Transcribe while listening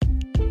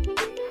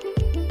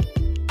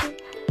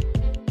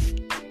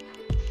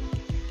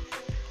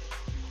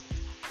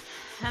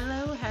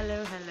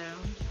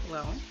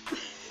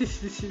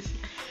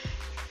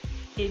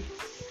It's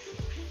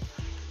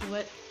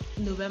what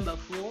November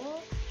 4.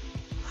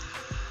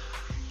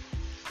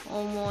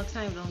 One more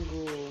time don't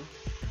go.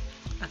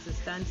 As it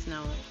stands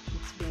now,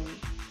 it's been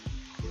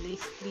at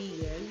least 3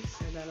 years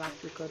since I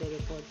last recorded a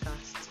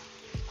podcast,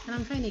 and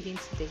I'm trying again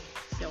today.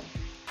 So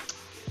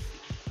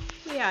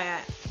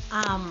yeah,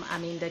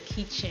 I'm in the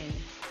kitchen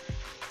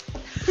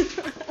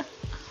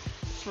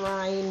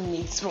frying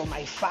meats for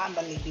my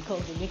family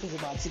because the meat is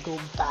about to go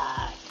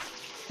bad.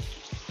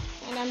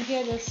 And I'm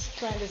here just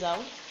trying this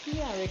out.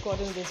 Yeah,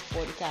 recording this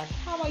podcast.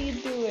 How are you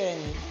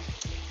doing?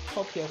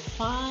 Hope you're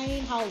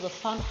fine. How's the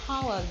fun?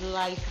 How has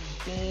life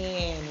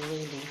been,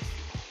 really?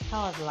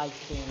 How has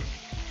life been?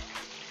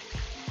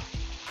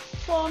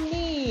 For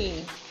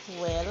me,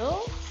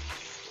 well,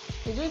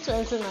 it's been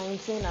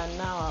 2019 and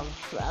now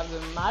I've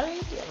been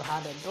married, I've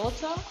had a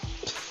daughter.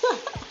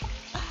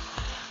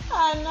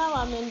 And now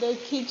I'm in the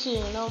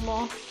kitchen no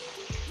more.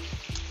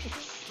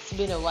 It's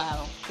been a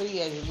while. 3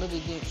 years, no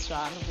begins,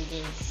 no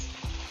begins.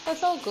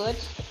 It's all good.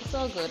 It's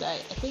all good. I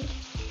think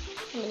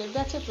I'm in a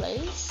better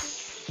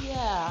place.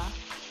 Yeah.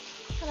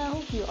 And I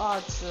hope you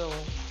are too.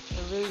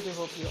 I really do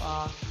hope you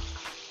are.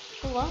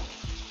 Well,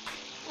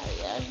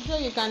 I'm sure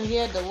you can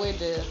hear the way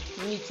the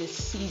meat is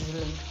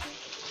sizzling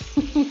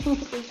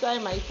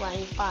inside my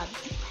frying pan.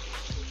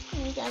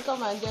 You can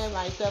come and join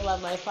myself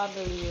and my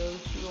family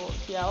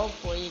if you are up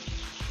for it.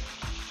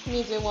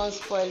 Meat they won't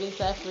spoil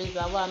inside freezer.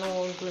 I don't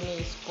want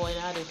to spoil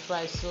how they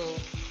fry. So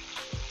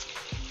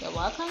you're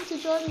welcome to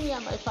join me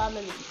and my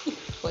family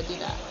for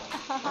dinner.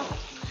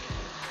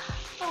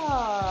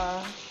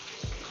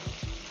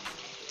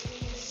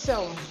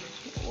 So,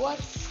 what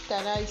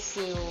can I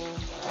say?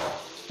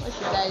 What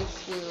should I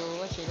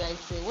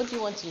say? What do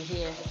you want to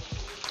hear?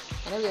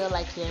 I know we all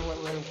like hearing what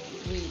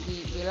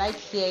we like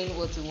hearing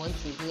what we want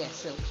to hear.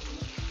 So,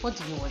 what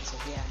do you want to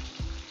hear?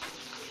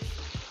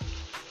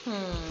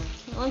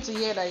 You want to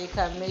hear that you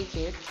can make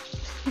it?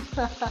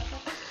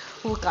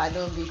 Who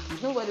cannot make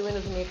it? Nobody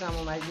wants to make it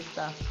on my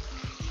sister.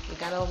 You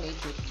cannot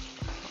make it.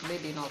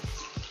 Maybe not.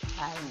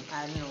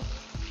 I know.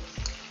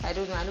 I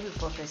don't know. I don't be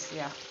prophetess.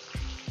 Yeah.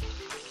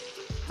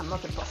 I'm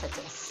not a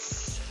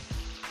prophetess.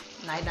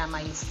 Neither am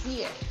I a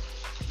seer.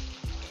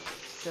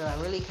 So I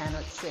really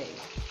cannot say.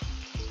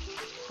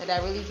 But I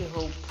really do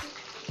hope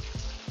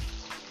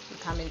you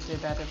come into a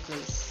better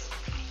place.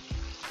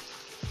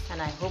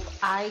 And I hope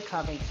I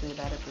come into a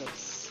better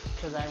place.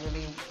 Because I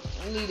really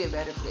need a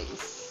better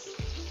place.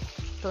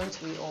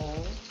 Don't we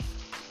all?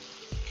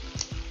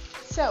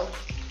 So,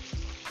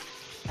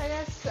 I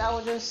guess I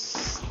will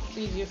just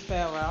bid you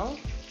farewell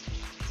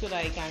so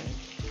that I can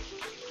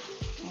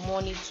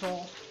monitor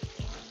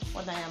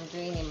what I am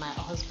doing in my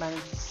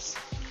husband's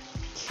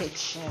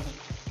kitchen.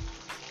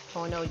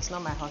 Oh no, it's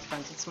not my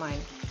husband's, it's mine.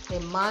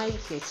 In my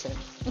kitchen.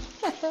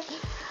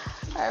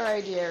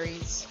 Alright,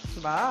 dearies.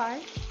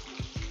 Bye.